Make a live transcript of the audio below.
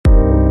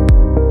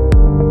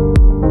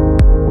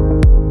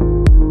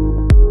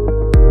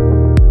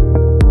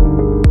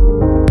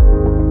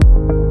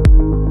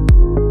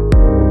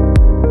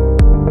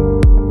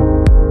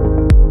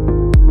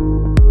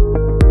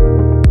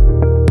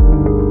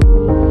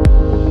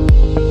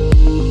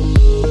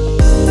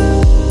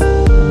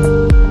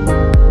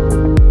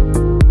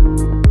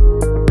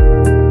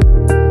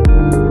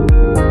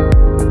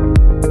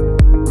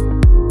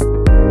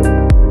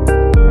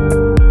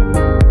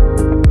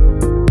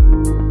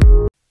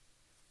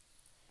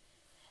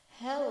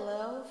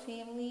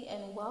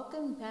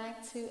welcome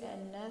back to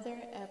another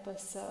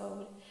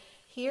episode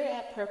here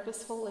at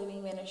Purposeful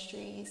Living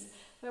Ministries,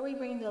 where we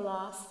bring the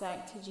lost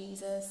back to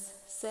Jesus,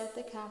 set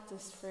the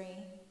captives free,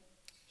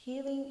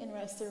 healing and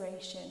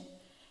restoration,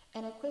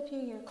 and equip you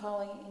in your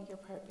calling and your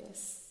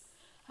purpose.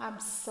 I'm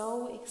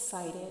so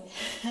excited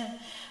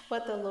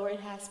what the Lord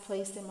has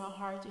placed in my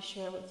heart to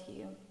share with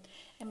you.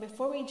 And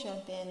before we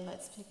jump in,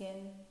 let's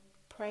begin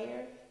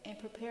prayer and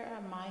prepare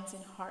our minds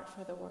and heart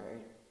for the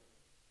word.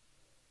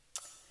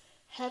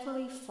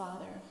 Heavenly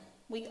Father,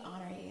 we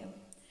honor you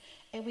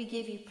and we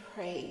give you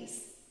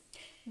praise.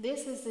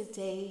 This is the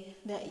day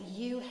that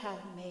you have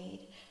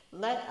made.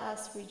 Let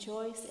us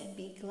rejoice and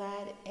be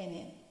glad in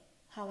it.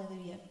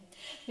 Hallelujah.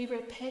 We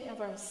repent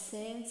of our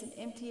sins and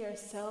empty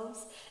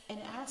ourselves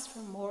and ask for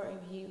more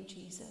of you,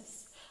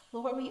 Jesus.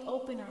 Lord, we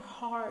open our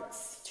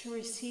hearts to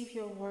receive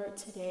your word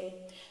today.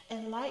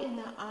 Enlighten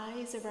the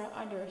eyes of our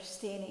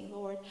understanding,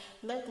 Lord.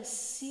 Let the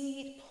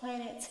seed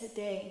planted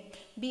today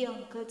be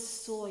on good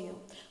soil.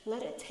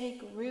 Let it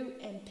take root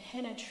and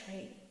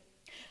penetrate.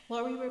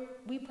 Lord,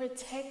 we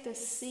protect the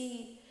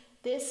seed,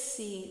 this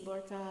seed,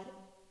 Lord God,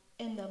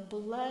 in the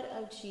blood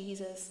of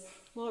Jesus.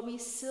 Lord, we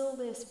seal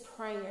this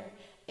prayer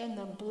in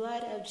the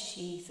blood of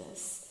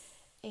Jesus.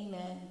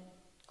 Amen.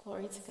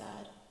 Glory to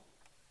God.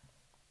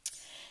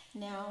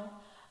 Now,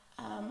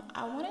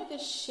 I wanted to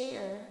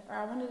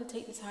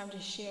take the time to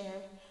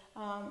share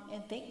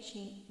and thank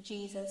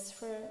Jesus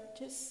for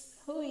just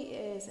who he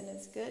is and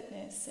his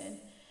goodness. And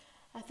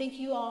I thank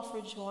you all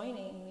for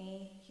joining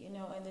me,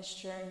 in this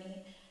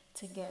journey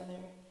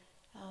together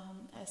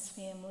as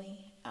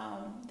family.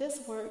 This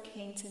word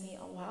came to me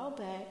a while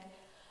back,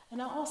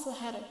 and I also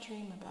had a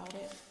dream about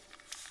it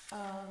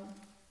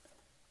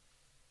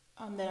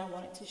that I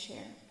wanted to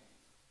share.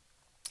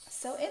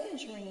 So in the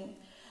dream,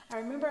 I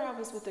remember I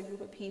was with a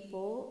group of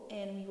people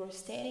and we were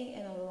standing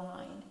in a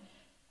line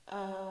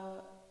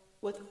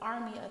with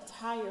army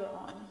attire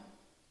on.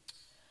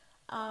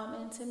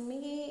 And to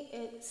me,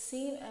 it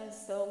seemed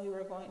as though we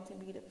were going to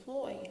be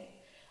deployed.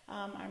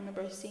 I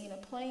remember seeing a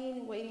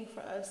plane waiting for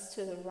us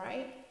to the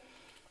right.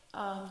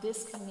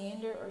 This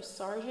commander or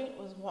sergeant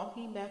was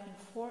walking back and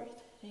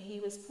forth, and he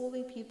was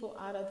pulling people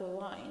out of the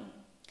line.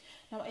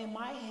 Now, in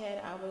my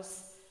head, I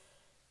was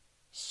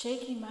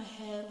shaking my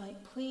head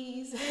like,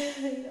 please,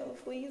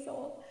 please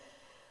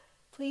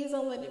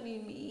don't let it be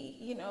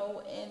me,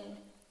 and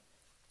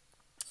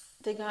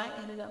the guy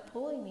ended up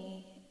pulling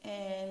me,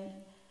 and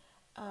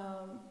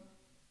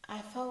I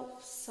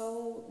felt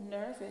so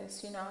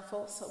nervous, I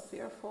felt so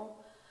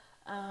fearful,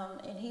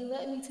 and he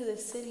led me to the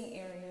sitting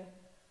area,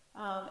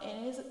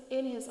 and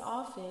in his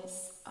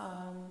office,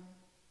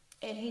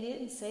 and he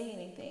didn't say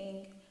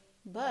anything,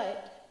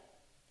 but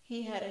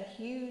he had a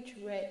huge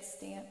red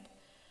stamp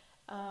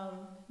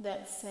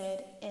that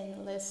said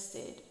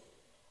enlisted.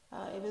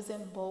 It was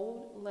in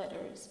bold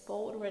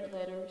red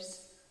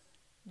letters,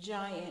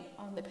 giant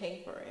on the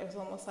paper. It was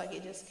almost like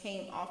it just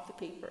came off the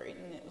paper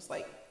and it was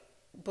like,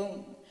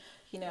 boom,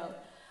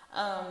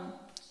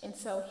 And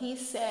so he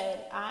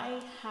said,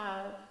 I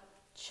have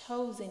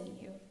chosen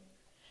you.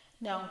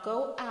 Now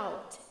go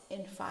out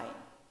and fight.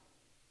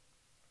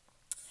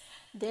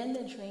 Then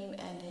the dream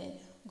ended.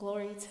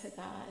 Glory to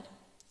God.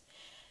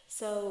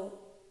 So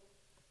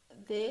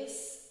the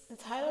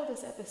title of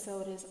this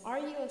episode is, Are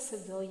You a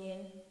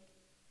Civilian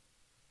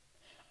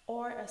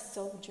or a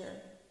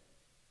Soldier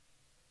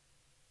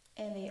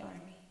in the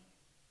Army?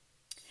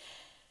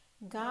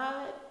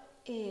 God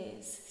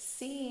is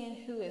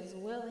seeing who is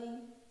willing.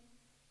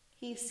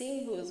 He's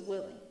seeing who is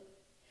willing.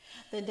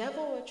 The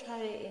devil will try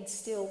to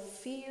instill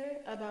fear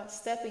about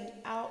stepping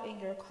out in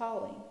your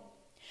calling.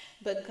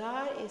 But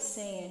God is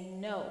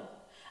saying, no,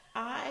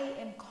 I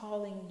am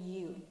calling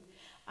you.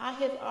 I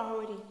have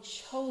already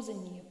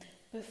chosen you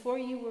before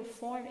you were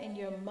formed in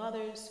your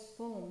mother's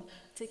womb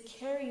to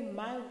carry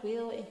my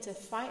will and to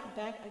fight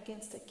back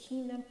against the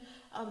kingdom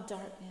of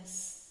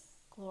darkness.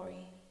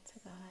 Glory to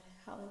God.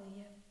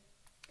 Hallelujah.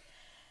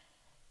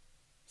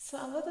 So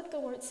I looked up the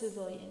word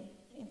civilian.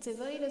 And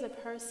civilian is a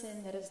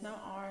person that is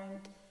not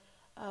armed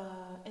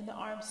in the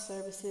armed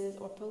services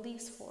or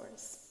police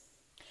force.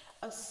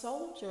 A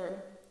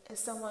soldier is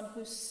someone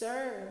who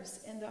serves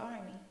in the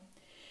army.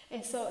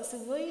 And so a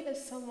civilian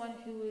is someone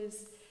who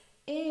is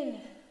in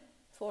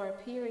for a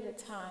period of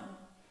time,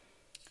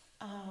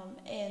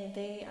 and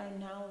they are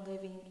now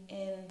living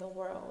in the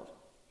world.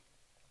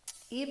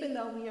 Even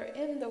though we are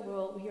in the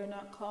world, we are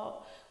not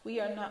called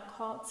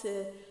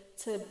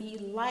to be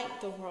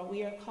like the world.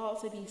 We are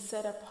called to be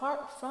set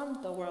apart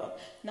from the world,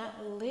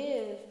 not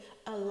live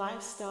a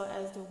lifestyle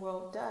as the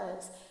world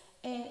does,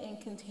 and in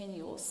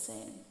continual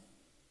sin.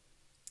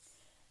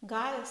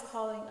 God is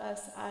calling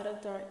us out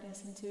of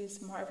darkness into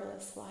his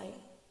marvelous light.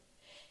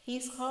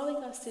 He's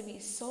calling us to be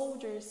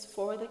soldiers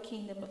for the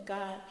kingdom of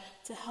God,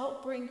 to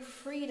help bring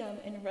freedom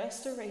and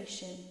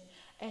restoration,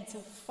 and to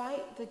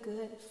fight the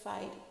good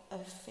fight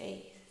of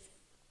faith.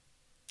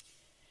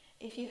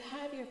 If you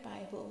have your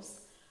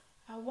Bibles,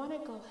 I want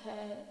to go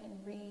ahead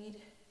and read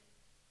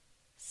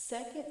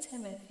 2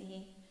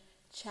 Timothy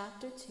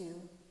chapter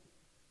 2,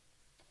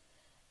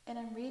 And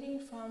I'm reading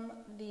from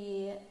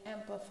the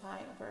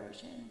Amplified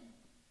Version.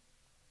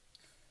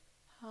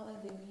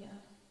 Hallelujah.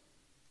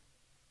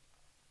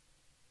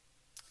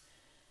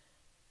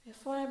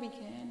 Before I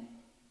begin,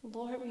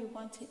 Lord, we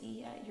want to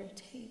eat at your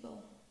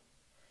table.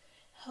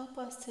 Help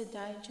us to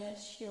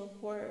digest your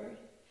word,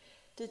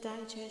 to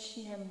digest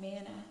your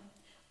manna.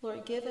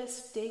 Lord, give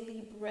us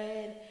daily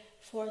bread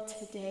for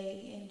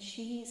today. In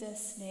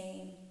Jesus'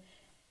 name,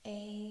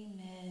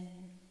 amen.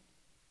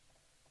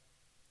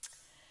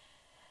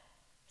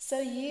 So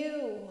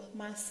you,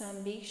 my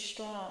son, be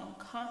strong,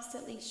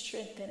 constantly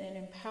strengthened and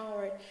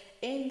empowered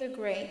in the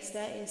grace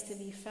that is to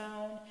be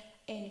found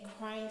in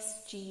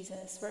Christ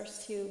Jesus.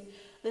 Verse 2,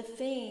 the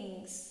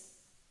things,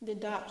 the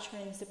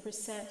doctrines, the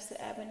precepts,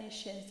 the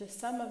admonitions, the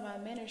sum of my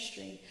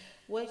ministry,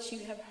 which you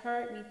have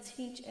heard me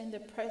teach in the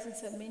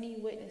presence of many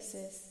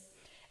witnesses,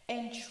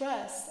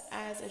 entrust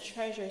as a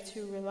treasure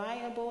to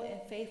reliable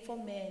and faithful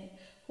men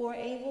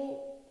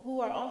who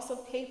are also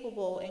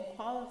capable and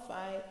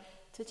qualified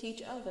to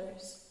teach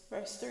others.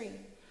 Verse 3,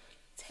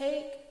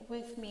 take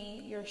with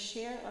me your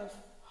share of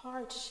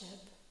hardship,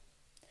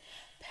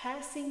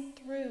 passing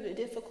through the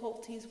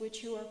difficulties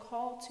which you are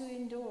called to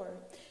endure,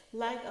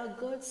 like a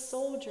good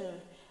soldier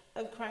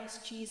of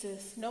Christ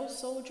Jesus. No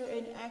soldier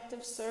in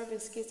active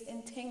service gets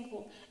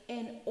entangled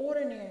in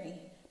ordinary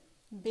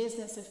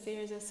business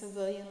affairs of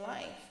civilian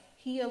life.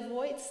 He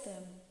avoids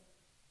them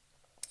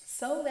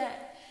so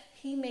that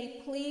he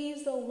may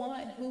please the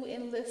one who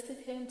enlisted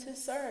him to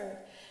serve.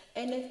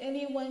 And if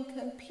anyone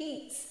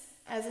competes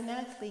as an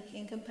athlete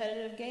in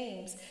competitive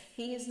games,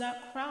 he is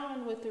not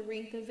crowned with the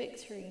wreath of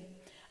victory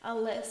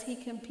unless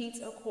he competes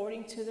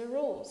according to the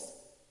rules.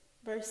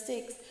 Verse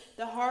 6,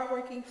 the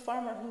hardworking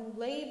farmer who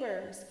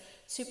labors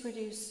to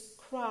produce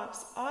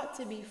crops ought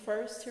to be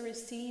first to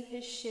receive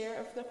his share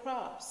of the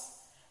crops.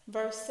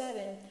 Verse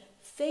 7,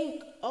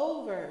 think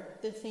over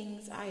the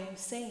things I am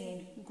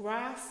saying,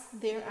 grasp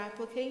their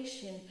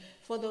application,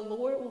 for the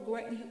Lord will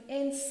grant you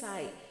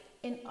insight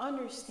and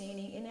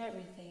understanding in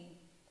everything.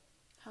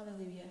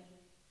 Hallelujah.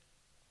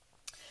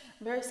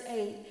 Verse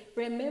 8,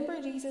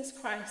 remember Jesus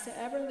Christ, the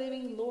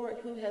ever-living Lord,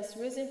 who has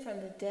risen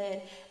from the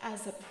dead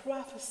as a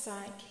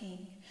prophesied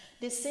king,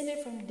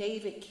 descended from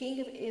David,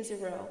 king of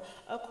Israel,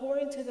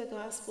 according to the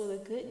gospel, the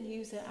good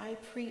news that I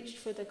preached.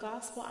 For the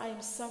gospel I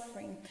am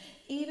suffering,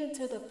 even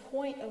to the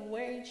point of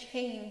wearing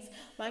chains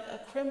like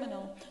a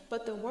criminal.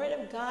 But the word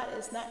of God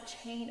is not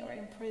chained or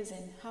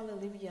imprisoned.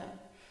 Hallelujah.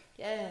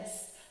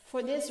 Yes.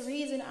 For this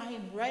reason I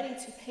am ready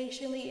to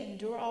patiently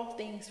endure all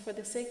things for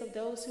the sake of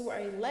those who are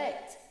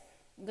elect,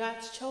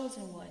 God's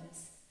chosen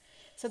ones,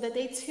 so that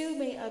they too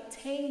may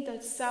obtain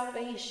the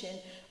salvation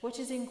which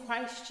is in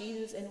Christ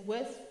Jesus, and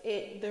with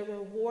it the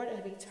reward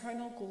of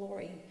eternal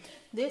glory.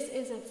 This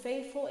is a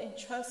faithful and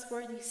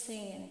trustworthy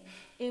saying.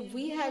 If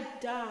we have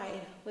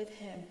died with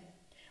him,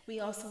 we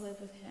also live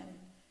with him.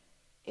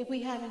 If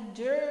we have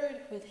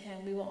endured with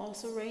him, we will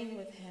also reign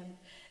with him.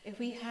 If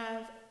we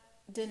have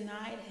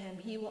denied him,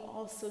 he will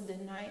also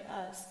deny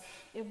us.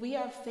 If we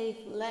are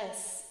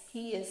faithless,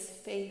 he is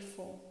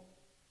faithful,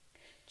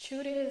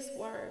 true to his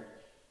word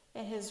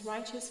and his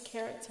righteous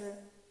character,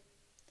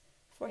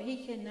 for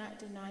he cannot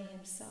deny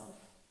himself.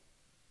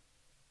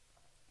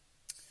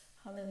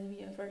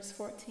 Hallelujah. Verse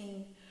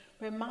 14.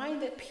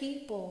 Remind the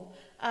people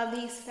of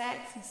these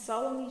facts and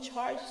solemnly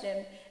charge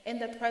them in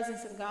the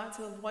presence of God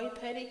to avoid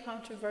petty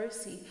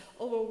controversy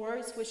over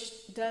words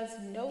which does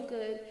no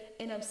good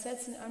and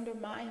upsets and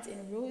undermines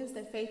and ruins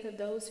the faith of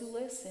those who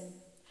listen.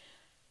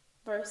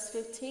 Verse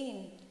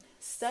 15.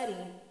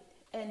 Study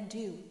and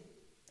do.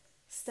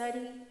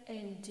 Study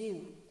and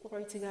do,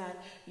 glory to God,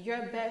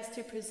 your best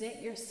to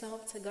present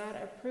yourself to God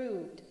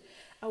approved,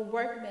 a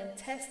workman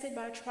tested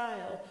by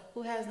trial,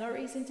 who has no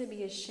reason to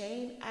be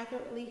ashamed,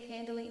 accurately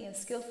handling and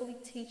skillfully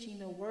teaching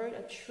the word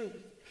of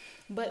truth.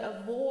 But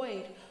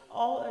avoid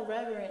all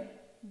irreverent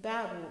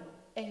babble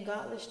and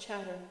godless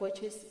chatter,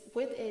 which is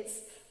with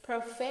its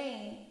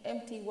profane,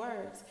 empty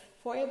words,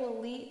 for it will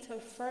lead to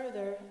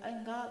further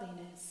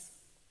ungodliness.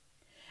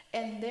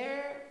 And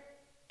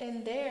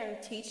their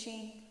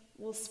teaching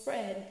will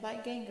spread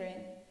like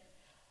gangrene.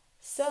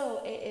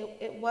 So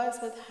it was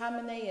with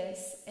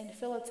Hymenaeus and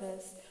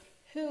Philetus,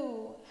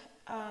 who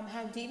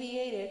have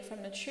deviated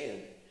from the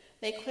truth.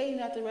 They claim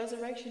that the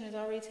resurrection has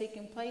already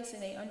taken place,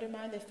 and they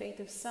undermine the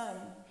faith of some.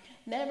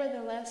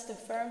 Nevertheless, the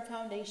firm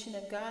foundation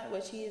of God,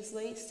 which he has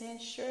laid,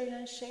 stands sure and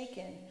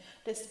unshaken,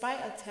 despite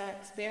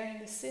attacks bearing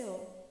the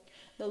seal.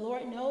 The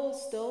Lord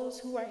knows those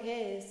who are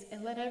his,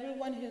 and let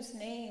everyone whose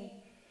name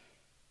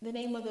the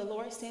name of the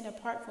Lord stand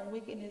apart from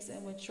wickedness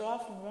and withdraw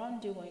from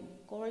wrongdoing.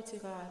 Glory to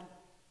God.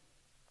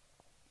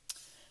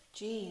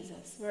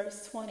 Jesus.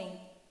 Verse 20.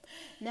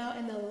 Now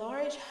in the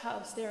large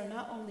house there are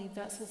not only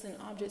vessels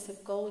and objects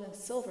of gold and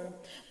silver,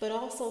 but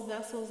also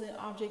vessels and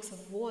objects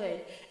of wood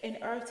and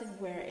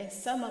earthenware, and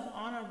some of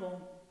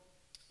honorable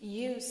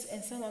use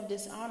and some of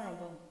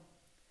dishonorable.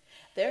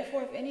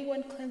 Therefore, if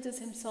anyone cleanses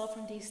himself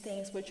from these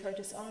things which are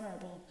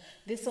dishonorable,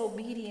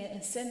 disobedient,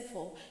 and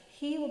sinful,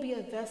 He will be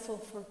a vessel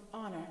for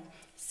honor,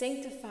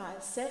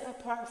 sanctified, set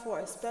apart for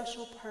a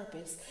special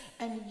purpose,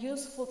 and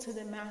useful to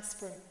the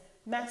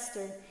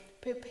master,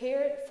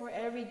 prepared for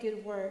every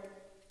good work.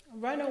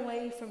 Run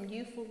away from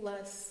youthful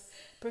lusts.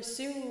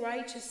 Pursue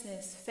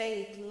righteousness,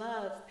 faith,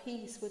 love,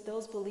 peace with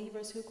those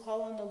believers who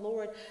call on the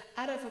Lord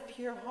out of a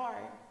pure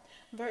heart.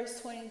 Verse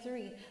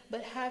 23,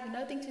 but have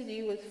nothing to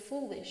do with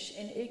foolish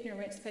and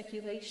ignorant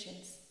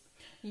speculations,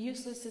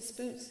 useless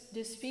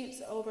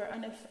disputes over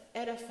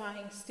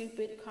unedifying,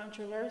 stupid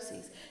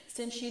controversies,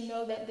 since you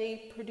know that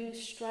they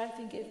produce strife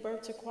and give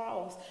birth to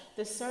quarrels.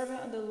 The servant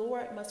of the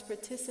Lord must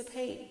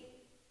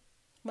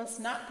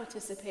not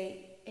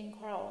participate in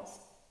quarrels,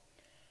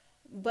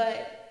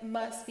 but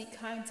must be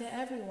kind to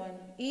everyone,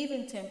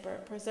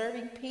 even-tempered,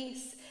 preserving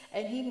peace,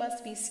 and he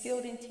must be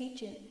skilled in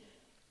teaching,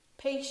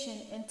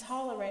 patient and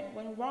tolerant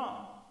when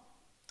wrong.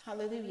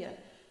 Hallelujah.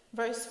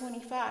 Verse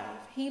 25,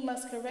 he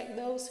must correct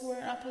those who are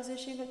in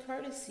opposition with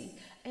courtesy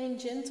and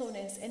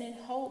gentleness, and in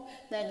hope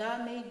that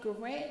God may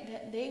grant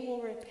that they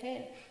will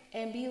repent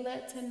and be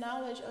led to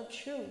knowledge of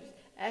truth,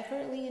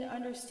 accurately in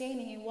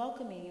understanding and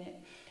welcoming it,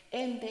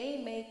 and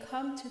they may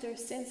come to their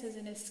senses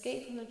and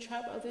escape from the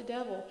trap of the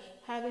devil,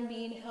 having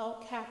been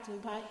held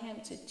captive by him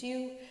to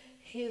do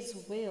his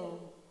will.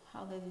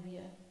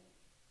 Hallelujah.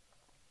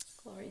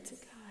 Glory to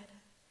God.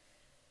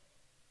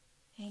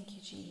 Thank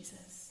you,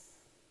 Jesus.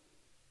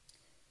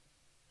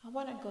 I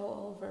want to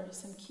go over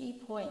some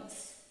key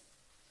points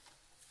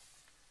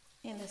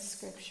in the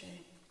scripture.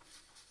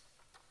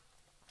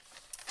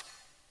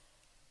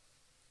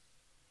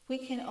 We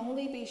can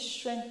only be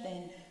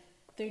strengthened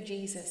through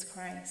Jesus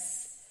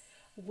Christ.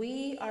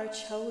 We are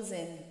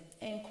chosen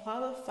and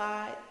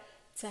qualified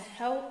to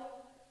help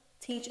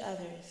teach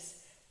others.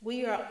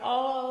 We are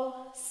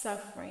all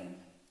suffering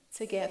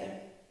together.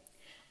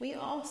 We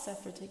all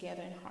suffer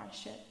together in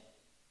hardship.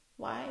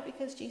 Why?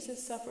 Because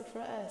Jesus suffered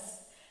for us,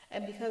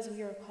 and because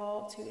we are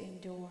called to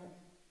endure.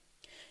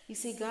 You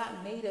see,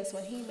 God made us.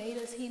 When he made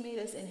us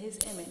in his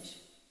image.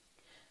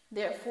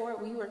 Therefore,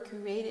 we were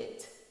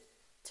created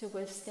to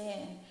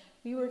withstand.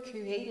 We were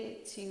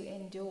created to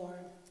endure.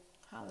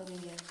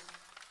 Hallelujah.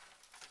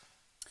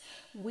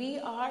 We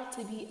are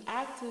to be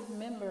active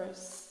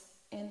members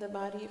in the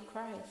body of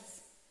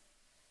Christ.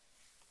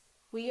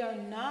 We are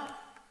not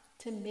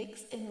to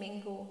mix and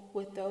mingle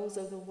with those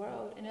of the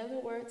world. In other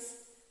words,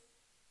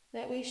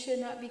 that we should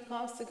not be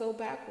caused to go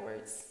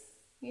backwards.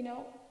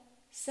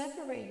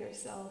 Separate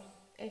yourself.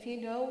 If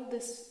you know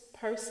this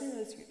person,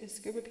 this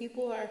group of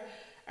people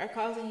are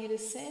causing you to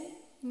sin,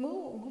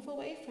 move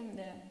away from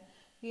them.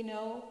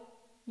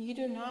 You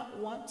do not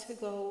want to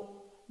go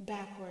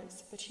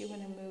backwards, but you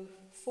want to move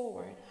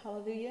forward.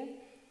 Hallelujah.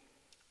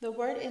 The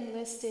word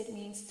enlisted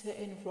means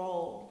to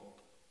enroll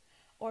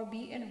or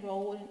be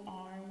enrolled in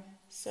armed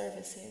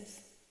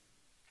services.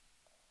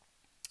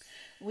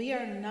 We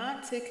are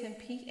not to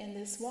compete in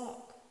this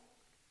walk.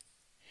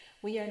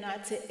 We are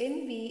not to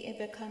envy and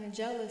become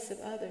jealous of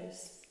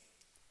others.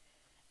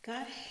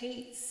 God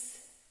hates.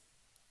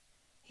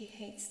 He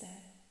hates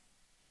that.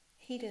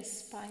 He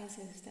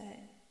despises that.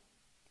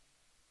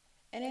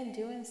 And in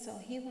doing so,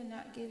 he will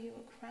not give you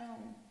a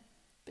crown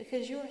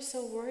because you are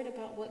so worried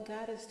about what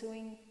God is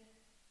doing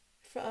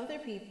for other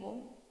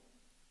people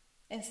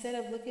instead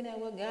of looking at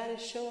what God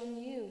is showing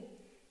you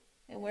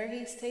and where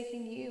he's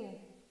taking you.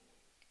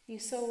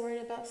 You're so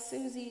worried about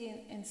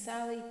Susie and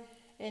Sally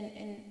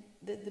and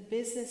the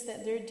business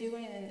that they're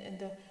doing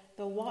and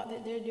the walk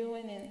that they're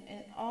doing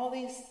and all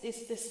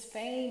this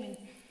fame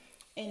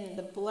and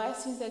the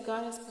blessings that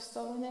God has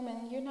bestowed on them,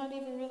 and you're not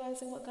even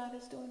realizing what God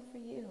is doing for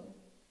you.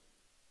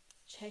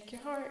 Check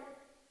your heart.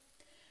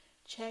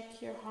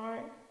 Check your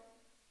heart,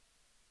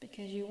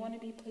 because you want to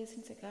be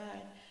pleasing to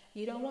God.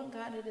 You don't want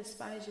God to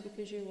despise you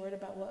because you're worried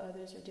about what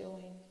others are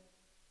doing.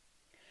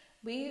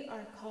 We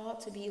are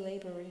called to be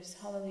laborers,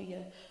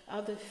 hallelujah,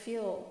 of the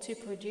field to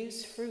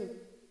produce fruit.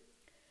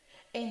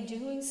 In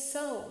doing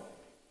so,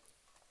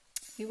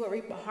 we will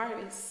reap a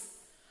harvest.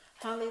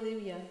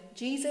 Hallelujah.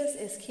 Jesus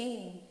is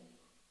King.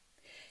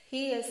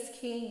 He is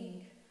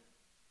King.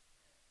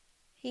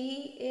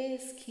 He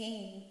is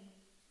King.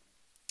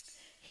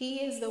 He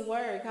is the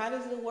Word. God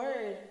is the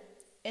Word.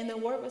 And the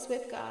Word was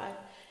with God.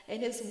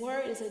 And his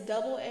Word is a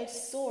double-edged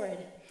sword.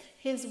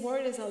 His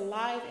Word is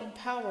alive and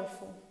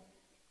powerful.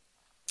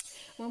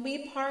 When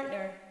we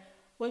partner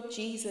with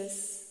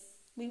Jesus,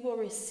 we will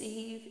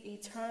receive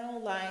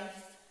eternal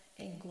life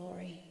and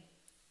glory.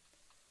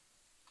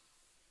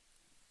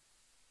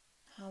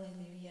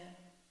 Hallelujah.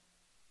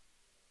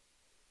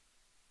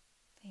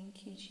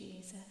 Thank you,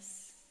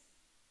 Jesus.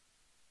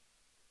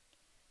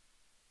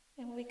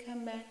 And when we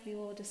come back, we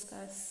will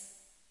discuss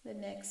the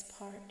next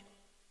part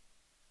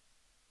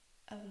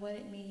of what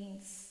it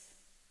means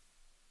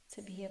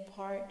to be a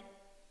part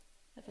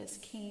of his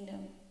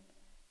kingdom,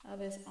 of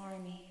his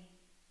army.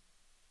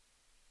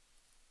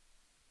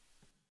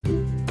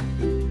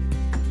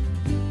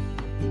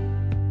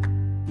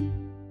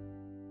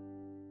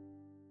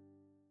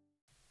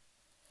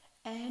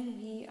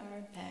 And we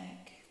are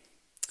back.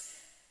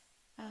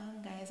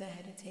 Guys, I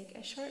had to take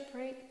a short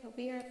break, but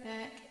we are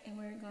back and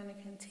we're going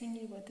to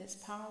continue with this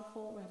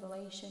powerful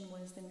revelation,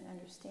 wisdom, and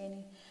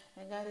understanding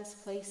that God is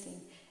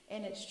placing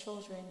in its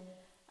children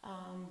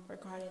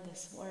regarding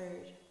this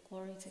word.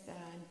 Glory to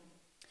God.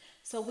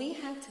 So we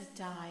have to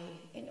die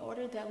in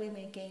order that we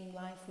may gain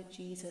life with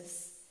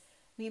Jesus.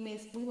 We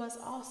must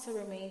also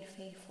remain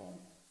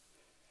faithful.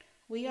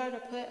 We are to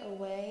put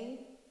away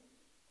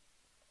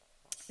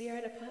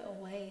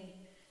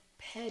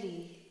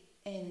petty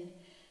and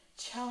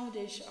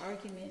childish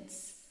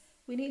arguments.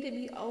 We need to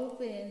be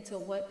open to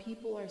what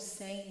people are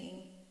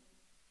saying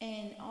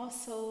and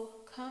also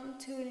come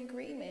to an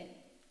agreement.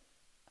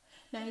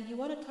 Now, you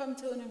want to come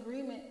to an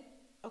agreement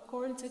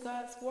according to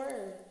God's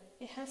word.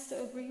 It has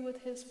to agree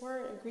with his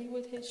word, agree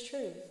with his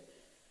truth.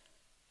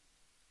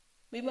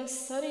 We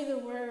must study the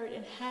word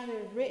and have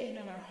it written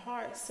on our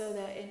hearts so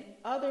that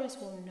others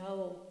will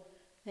know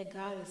that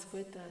God is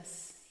with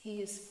us.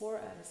 He is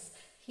for us.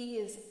 He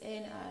is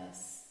in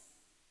us.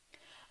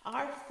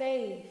 Our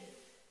faith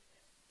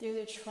through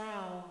the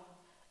trial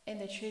and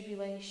the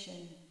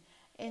tribulation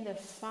and the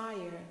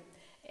fire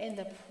and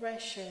the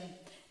pressure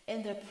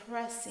and the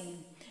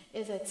pressing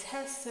is a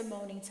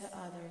testimony to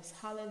others.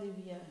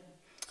 Hallelujah.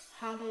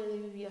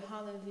 Hallelujah.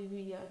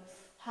 Hallelujah.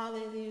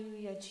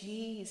 Hallelujah.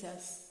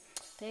 Jesus.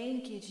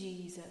 Thank you,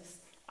 Jesus.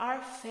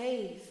 Our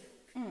faith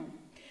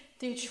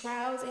through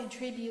trials and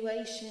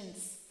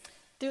tribulations,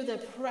 through the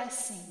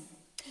pressing,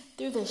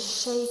 through the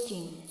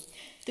shaking,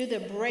 through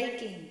the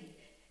breaking,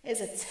 is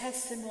a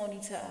testimony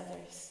to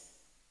others.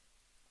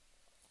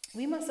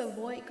 We must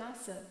avoid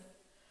gossip,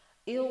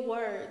 ill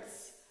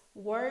words,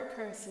 word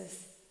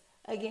curses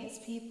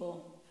against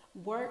people,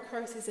 word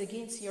curses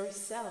against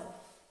yourself,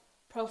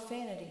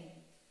 profanity,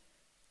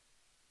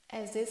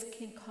 as this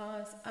can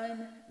cause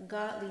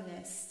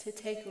ungodliness to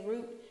take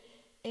root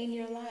in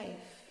your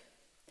life.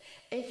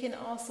 It can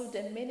also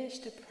diminish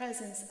the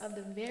presence of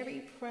the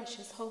very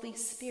precious Holy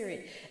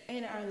Spirit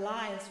in our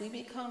lives. We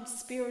become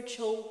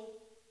spiritually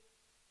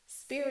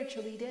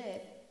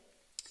dead.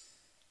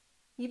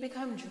 You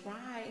become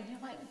dry and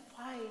you're like,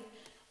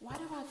 why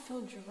do I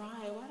feel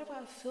dry? Why do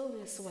I feel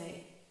this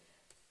way?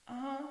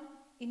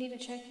 You need to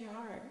check your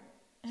heart.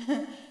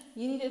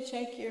 You need to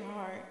check your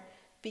heart,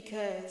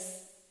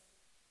 because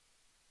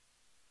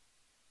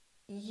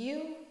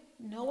you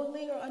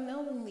knowingly or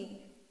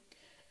unknowingly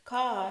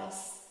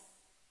cause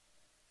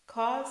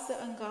the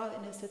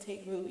ungodliness to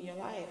take root in your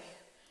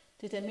life,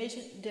 to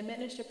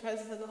diminish the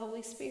presence of the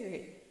Holy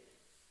Spirit.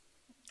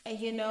 And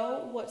you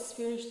know what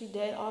spiritually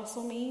dead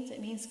also means?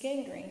 It means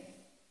gangrene,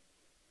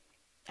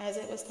 as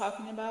it was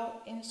talking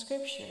about in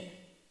Scripture.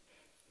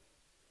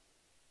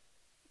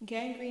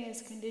 Gangrene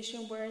is a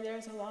condition where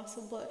there's a loss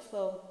of blood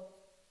flow.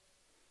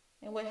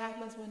 And what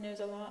happens when there's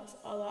a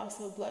loss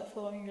of blood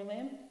flow in your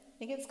limb?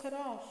 It gets cut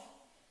off.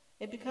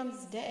 It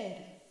becomes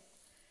dead.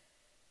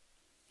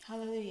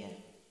 Hallelujah.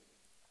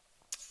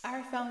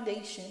 Our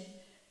foundation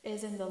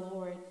is in the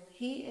Lord.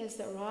 He is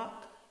the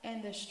rock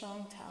and the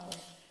strong tower.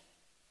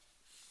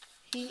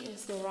 He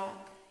is the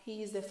rock.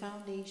 He is the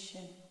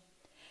foundation.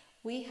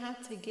 We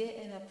have to get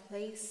in a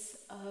place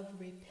of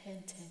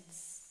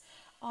repentance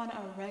on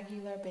a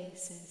regular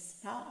basis.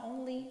 Not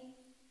only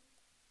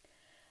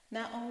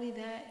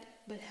that,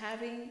 but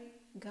having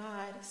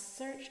God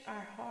search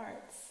our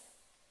hearts.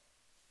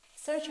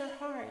 Search our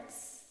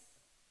hearts.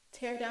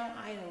 Tear down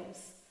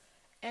idols.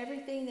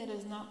 Everything that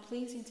is not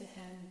pleasing to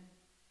him.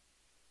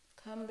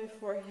 Come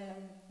before him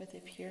with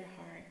a pure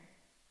heart.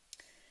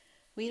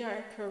 We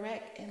are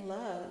correct in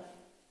love.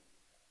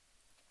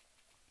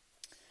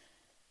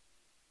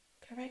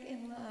 Correct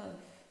in love.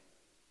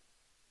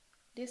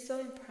 Do so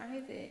in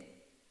private.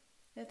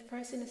 If the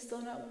person is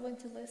still not willing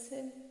to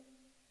listen,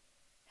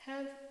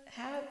 have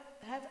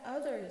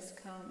others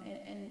come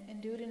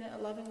and do it in a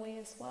loving way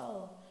as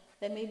well,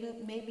 that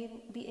maybe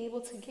be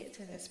able to get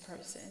to this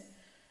person.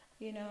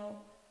 You know,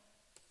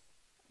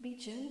 be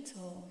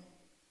gentle,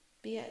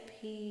 be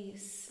at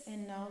peace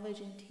in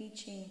knowledge and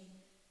teaching,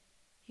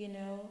 you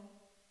know,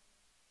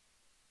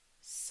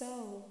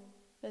 so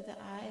that the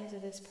eyes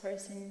of this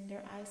person,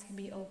 their eyes can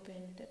be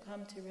opened to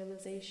come to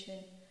realization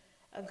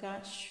of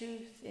God's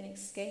truth and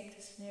escape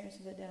the snares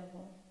of the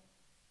devil.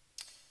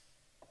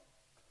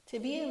 To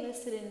be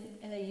enlisted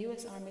in the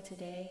U.S. Army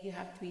today, you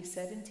have to be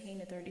 17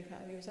 to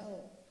 35 years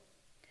old.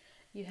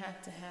 You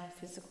have to have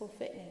physical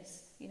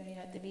fitness. You know, you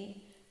have to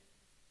be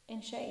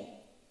in shape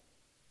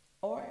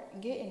or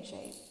get in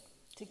shape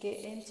to get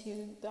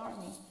into the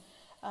Army.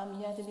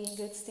 You have to be in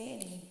good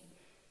standing.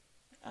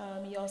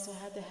 You also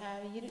have to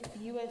have a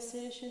U.S.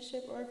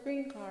 citizenship or a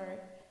green card.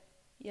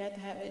 You have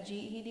to have a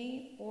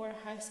GED or a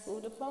high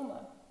school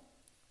diploma.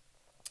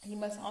 You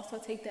must also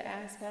take the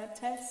ASVAB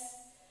test,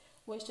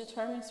 which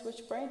determines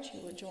which branch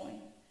you will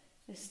join.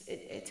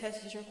 It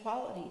tests your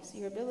qualities,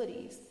 your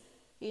abilities,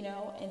 you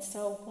know. And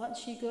so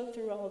once you go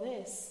through all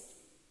this,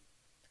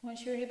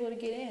 once you're able to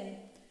get in,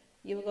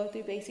 you will go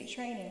through basic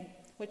training,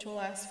 which will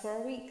last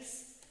 4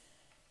 weeks.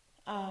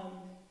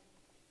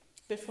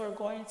 Before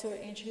going to an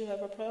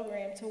entry-level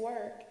program to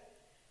work.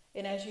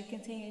 And as you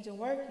continue to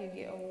work, you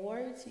get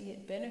awards, you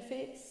get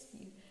benefits,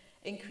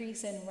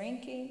 increase in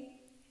ranking.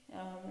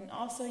 And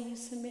also you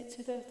submit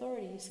to the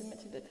authority. You submit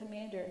to the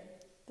commander,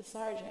 the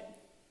sergeant.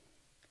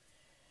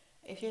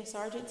 If your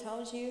sergeant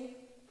tells you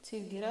to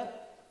get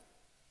up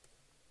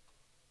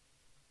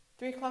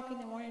 3 o'clock in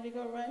the morning to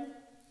go run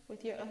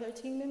with your other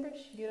team members,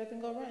 you get up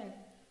and go run.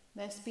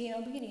 That's being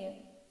obedient.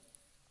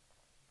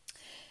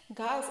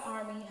 God's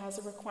army has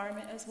a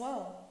requirement as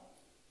well.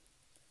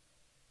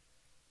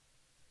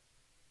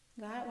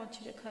 God wants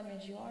you to come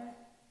as you are,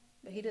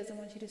 but he doesn't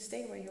want you to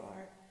stay where you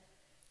are.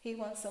 He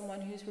wants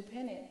someone who's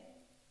repentant,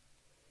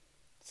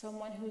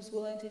 someone who's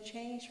willing to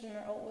change from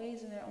their old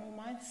ways and their own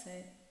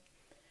mindset.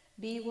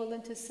 Be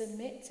willing to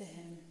submit to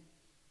him.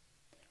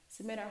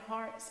 Submit our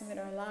hearts, submit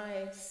our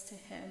lives to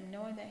him,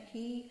 knowing that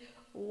he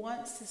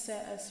wants to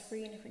set us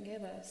free and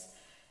forgive us.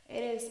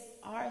 It is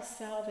our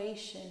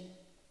salvation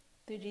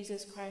through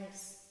Jesus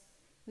Christ.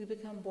 We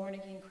become born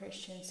again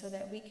Christians so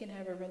that we can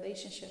have a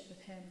relationship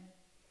with him.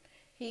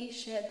 He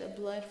shed the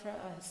blood for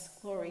us.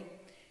 Glory.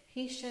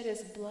 He shed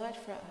his blood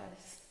for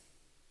us.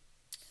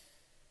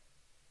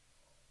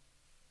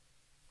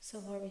 So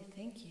Lord, we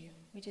thank you.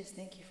 We just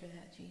thank you for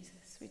that,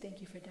 Jesus. We thank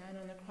you for dying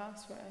on the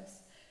cross for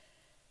us.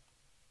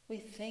 We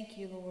thank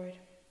you, Lord.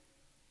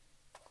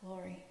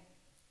 Glory.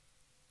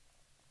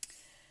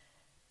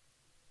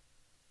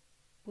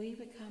 We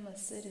become a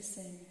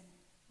citizen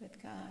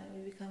with God.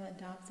 We become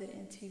adopted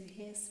into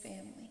his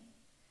family.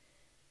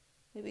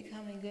 We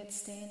become in good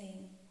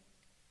standing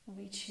when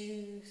we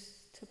choose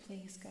to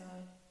please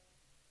God.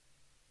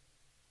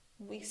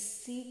 We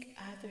seek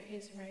after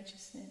his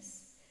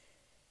righteousness.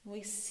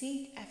 We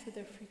seek after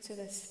the fruits of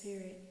the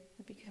Spirit.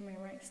 We become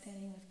in right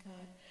standing with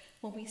God.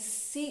 When we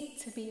seek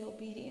to be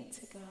obedient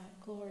to God,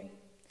 glory.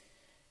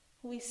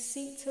 We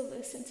seek to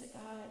listen to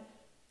God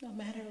no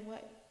matter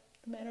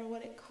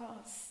what it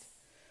costs.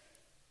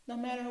 No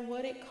matter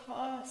what it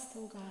costs,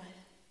 oh God.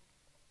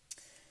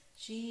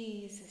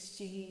 Jesus,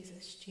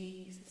 Jesus,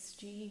 Jesus,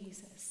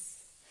 Jesus.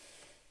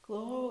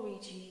 Glory,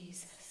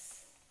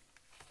 Jesus.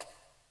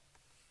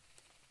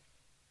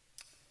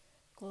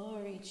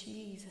 Glory,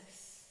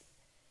 Jesus.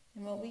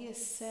 And when we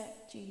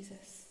accept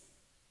Jesus,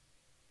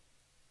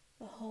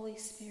 the Holy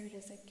Spirit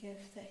is a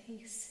gift that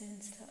he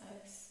sends to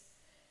us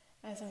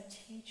as our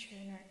teacher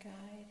and our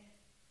guide.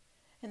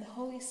 And the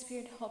Holy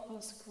Spirit helps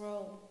us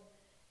grow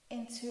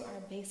into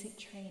our basic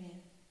training.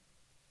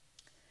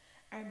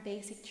 Our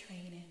basic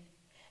training.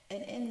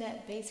 And in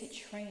that basic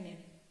training,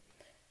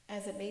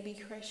 as a baby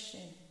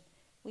Christian,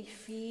 we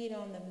feed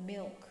on the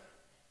milk,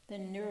 the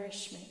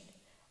nourishment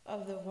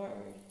of the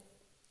word.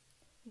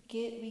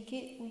 We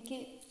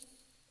get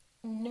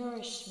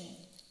nourishment.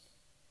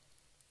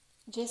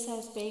 Just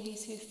as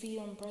babies who feed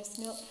on breast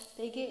milk,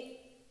 they get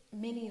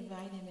many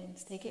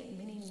vitamins, they get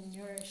many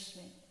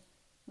nourishment.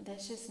 But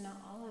that's just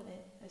not all of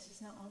it. That's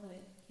just not all of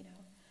it, you know.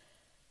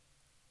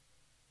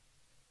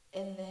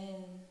 And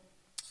then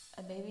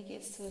a baby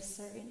gets to a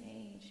certain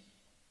age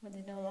when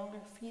they no longer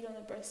feed on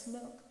the breast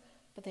milk,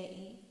 but they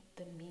eat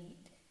the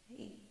meat,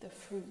 they eat the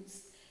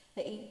fruits,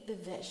 they eat the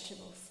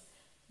vegetables.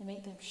 They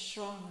make them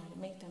stronger,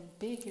 they make them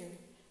bigger,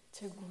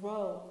 to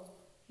grow,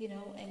 you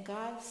know. And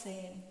God's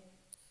saying,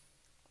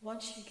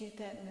 once you get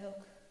that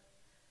milk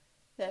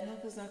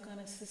is not going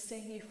to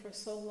sustain you for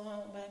so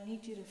long, but I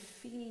need you to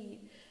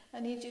feed. I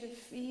need you to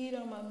feed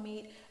on my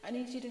meat. I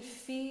need you to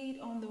feed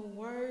on the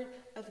word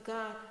of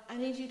God. I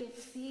need you to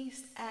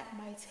feast at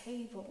my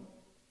table.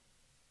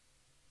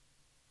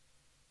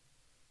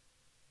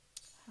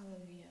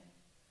 Hallelujah.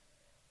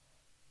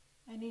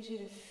 I need you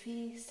to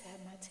feast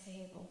at my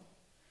table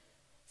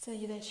so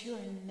that you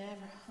are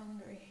never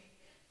hungry,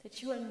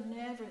 that you are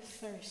never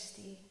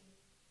thirsty.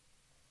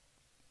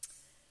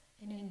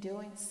 And in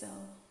doing so,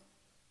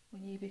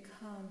 when you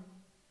become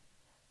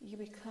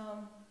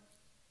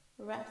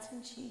wrapped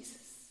in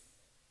Jesus,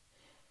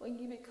 when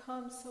you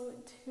become so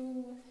in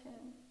tune with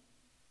him,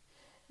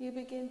 you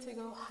begin to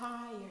go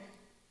higher.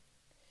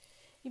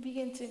 You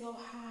begin to go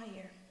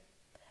higher.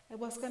 And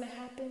what's going to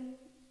happen?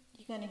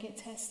 You're going to get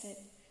tested.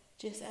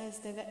 Just as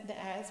the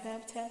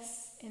ASVAB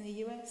tests in the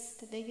U.S.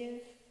 that they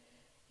give,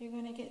 you're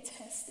going to get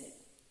tested.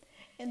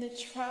 And the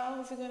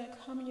trials are going to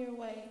come your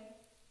way.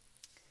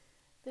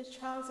 The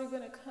trials are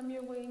going to come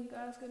your way, and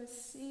God's going to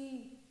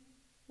see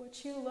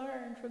what you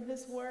learned from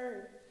his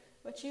word,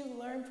 what you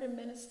learned from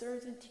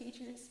ministers and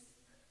teachers,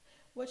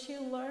 what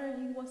you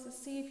learned. He wants to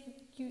see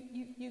if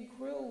you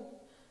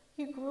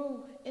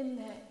grew in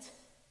that.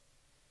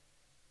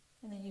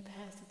 And then you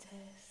pass the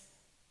test.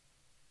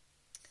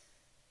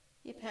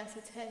 You pass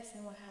the test,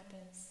 and what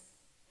happens?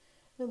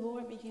 The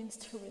Lord begins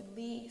to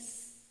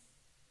release.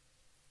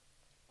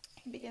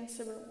 He begins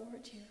to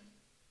reward you.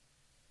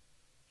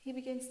 He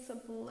begins to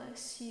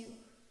bless you.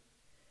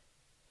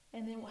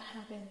 And then what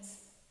happens?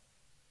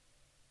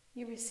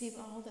 You receive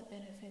all the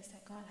benefits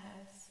that God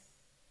has.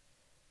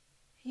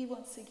 He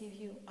wants to give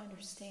you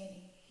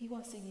understanding. He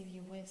wants to give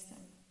you wisdom.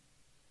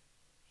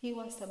 He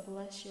wants to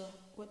bless you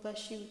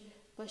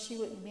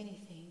with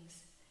many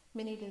things,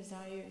 many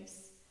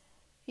desires.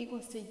 He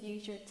wants to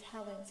use your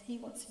talents. He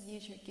wants to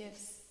use your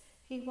gifts.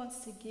 He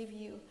wants to give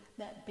you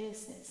that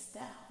business,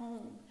 that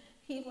home,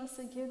 He wants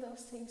to give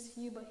those things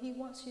to you, but he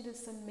wants you to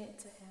submit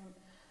to him,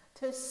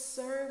 to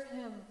serve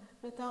him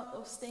without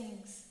those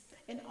things.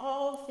 And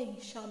all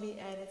things shall be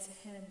added to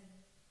him,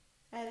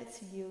 added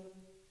to you.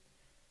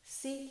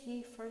 Seek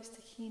ye first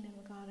the kingdom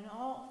of God, and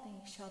all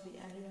things shall be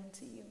added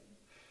unto you.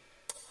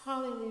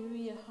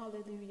 Hallelujah,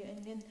 hallelujah.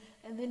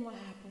 And then what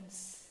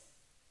happens?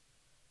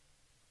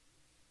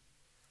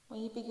 When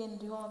you begin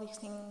to do all these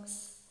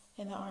things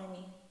in the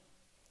army,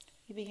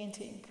 you begin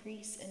to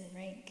increase in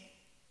rank.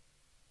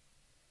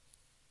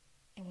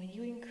 And when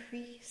you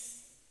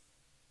increase,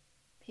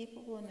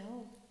 people will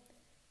know.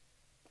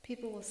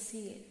 People will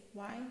see it.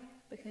 Why?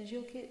 Because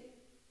you'll get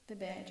the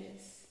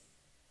badges.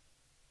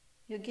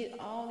 You'll get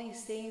all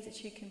these things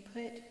that you can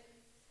put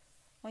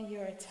on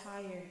your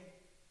attire.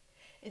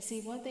 And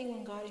see, one thing,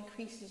 when God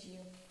increases you,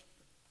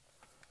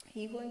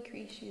 he will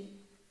increase you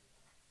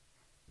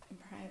in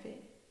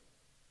private,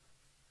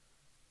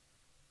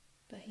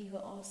 but he will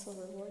also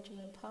reward you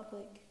in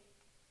public.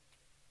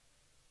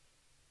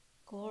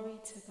 Glory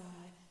to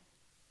God.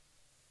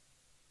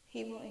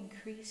 He will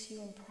increase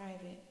you in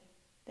private.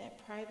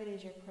 That private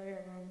is your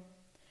prayer room.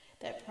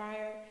 That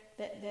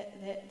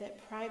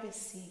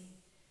privacy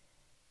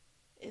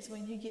is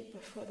when you get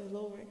before the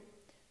Lord.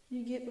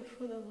 You get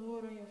before the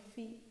Lord on your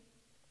feet.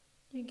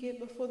 You get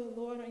before the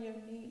Lord on your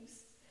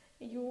knees.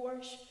 And you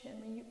worship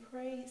him and you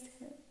praise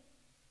him.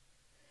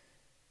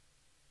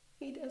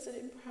 He does it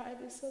in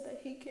private so that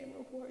he can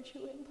reward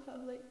you in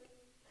public.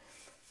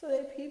 So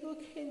that people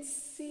can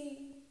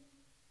see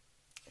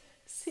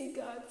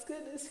God's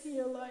goodness in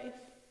your life.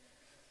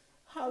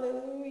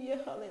 Hallelujah,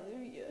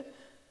 hallelujah.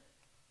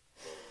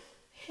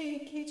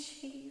 Thank you,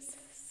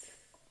 Jesus.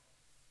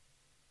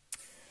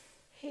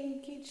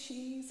 Thank you,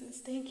 Jesus.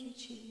 Thank you,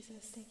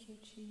 Jesus. Thank you,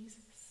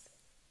 Jesus.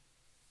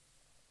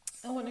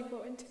 I want to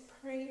go into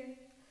prayer.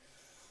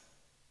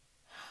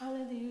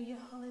 Hallelujah,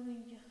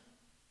 hallelujah.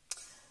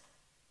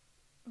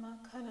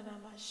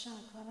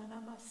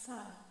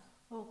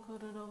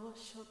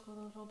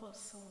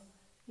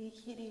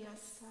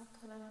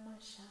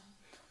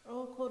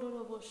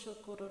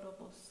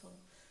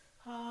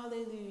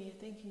 Hallelujah.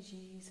 Thank you,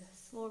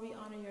 Jesus. Lord, we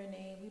honor your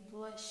name. We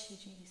bless you,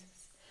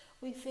 Jesus.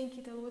 We thank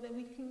you, Lord, that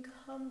we can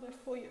come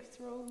before your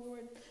throne,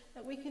 Lord,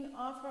 that we can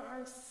offer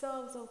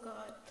ourselves, oh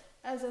God,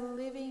 as a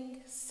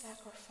living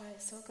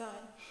sacrifice, oh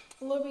God.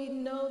 Lord, we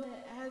know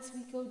that as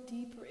we go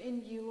deeper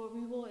in you, Lord,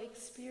 we will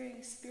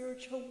experience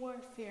spiritual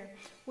warfare.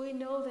 We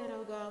know that,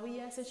 oh God. We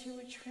ask that you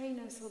would train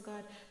us, oh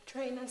God.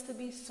 Train us to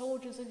be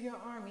soldiers of your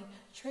army.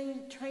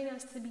 Train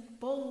us to be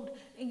bold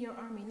in your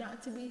army,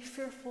 not to be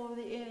fearful of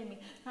the enemy,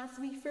 not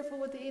to be fearful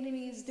what the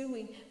enemy is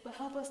doing, but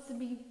help us to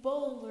be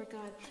bold, Lord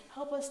God.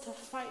 Help us to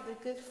fight the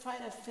good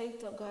fight of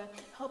faith, oh God.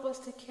 Help us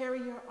to carry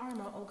your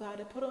armor, oh God,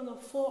 to put on the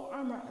full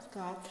armor of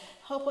God.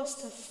 Help us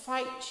to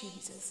fight,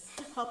 Jesus.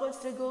 Help us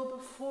to go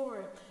before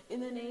in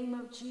the name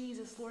of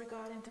Jesus, Lord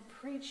God, and to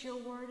preach your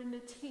word and to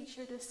teach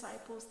your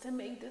disciples, to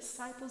make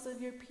disciples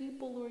of your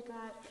people, Lord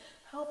God.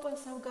 Help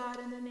us, oh God,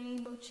 in the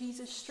name of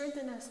Jesus.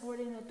 Strengthen us, Lord,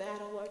 in the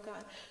battle, Lord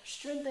God.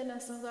 Strengthen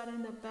us, oh God,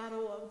 in the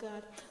battle, oh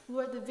God.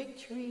 Lord, the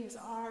victory is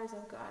ours,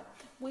 oh God.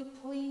 We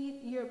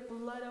plead your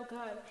blood, oh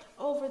God,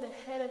 over the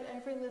head of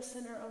every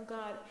listener, oh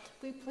God.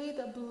 We plead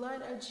the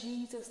blood of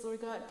Jesus,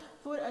 Lord God.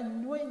 Lord,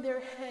 anoint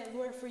their head,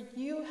 Lord, for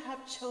you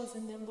have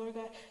chosen them, Lord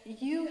God.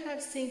 You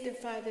have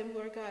sanctified them,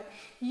 Lord God.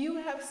 You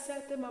have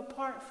set them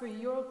apart for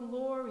your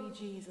glory,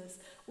 Jesus.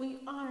 We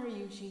honor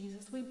you,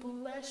 Jesus. We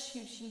bless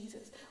you,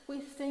 Jesus. We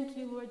thank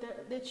you, Lord,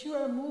 that you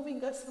are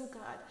moving us, oh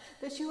God,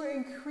 that you are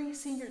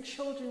increasing your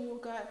children, oh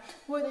God.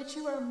 Lord, that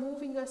you are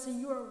moving us and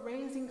you are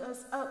raising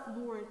us up,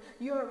 Lord.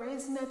 You are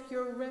raising up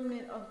your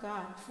remnant, oh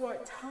God, for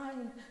a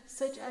time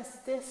such as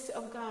this,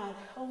 oh God.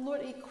 Oh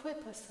Lord,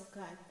 equip us, oh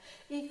God.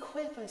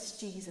 Equip us,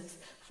 Jesus,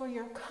 for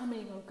your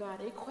coming, oh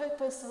God.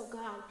 Equip us, oh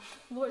God,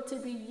 Lord, to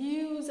be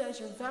used as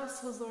your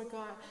vessels, Lord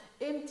God.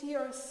 Empty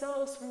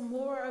ourselves for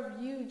more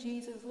of you,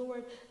 Jesus,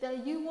 Lord,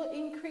 that you will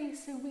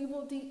increase and we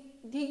will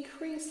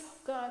decrease, oh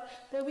God,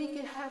 that we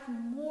can have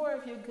more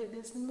of your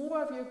goodness,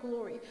 more of your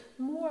glory,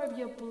 more of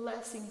your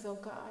blessings, oh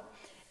God.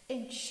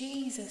 In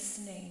Jesus'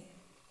 name.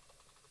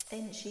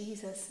 In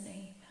Jesus'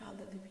 name.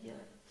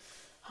 Hallelujah.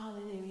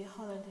 Hallelujah.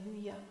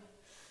 Hallelujah.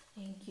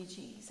 Thank you,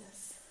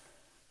 Jesus.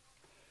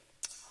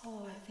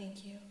 Oh, I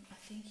thank you. I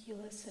thank you,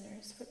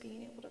 listeners, for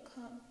being able to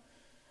come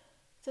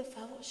to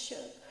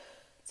fellowship,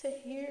 to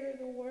hear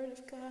the word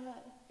of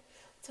God,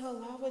 to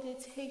allow it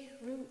to take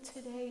root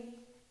today.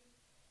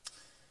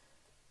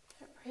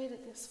 I pray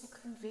that this will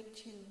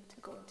convict you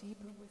to go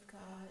deeper with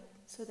God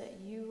so that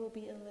you will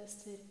be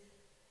enlisted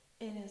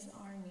in his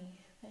army,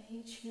 that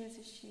he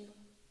chooses you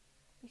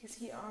because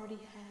he already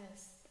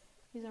has.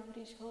 He's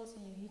already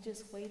chosen you. He's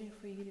just waiting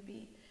for you to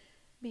be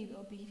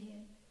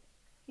obedient.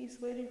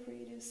 He's waiting for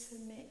you to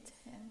submit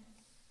to him.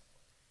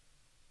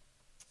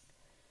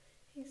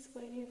 He's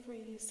waiting for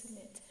you to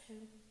submit to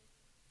him.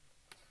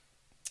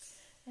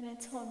 And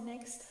until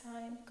next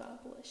time, God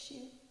bless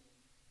you.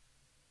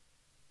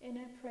 And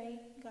I pray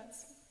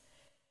God's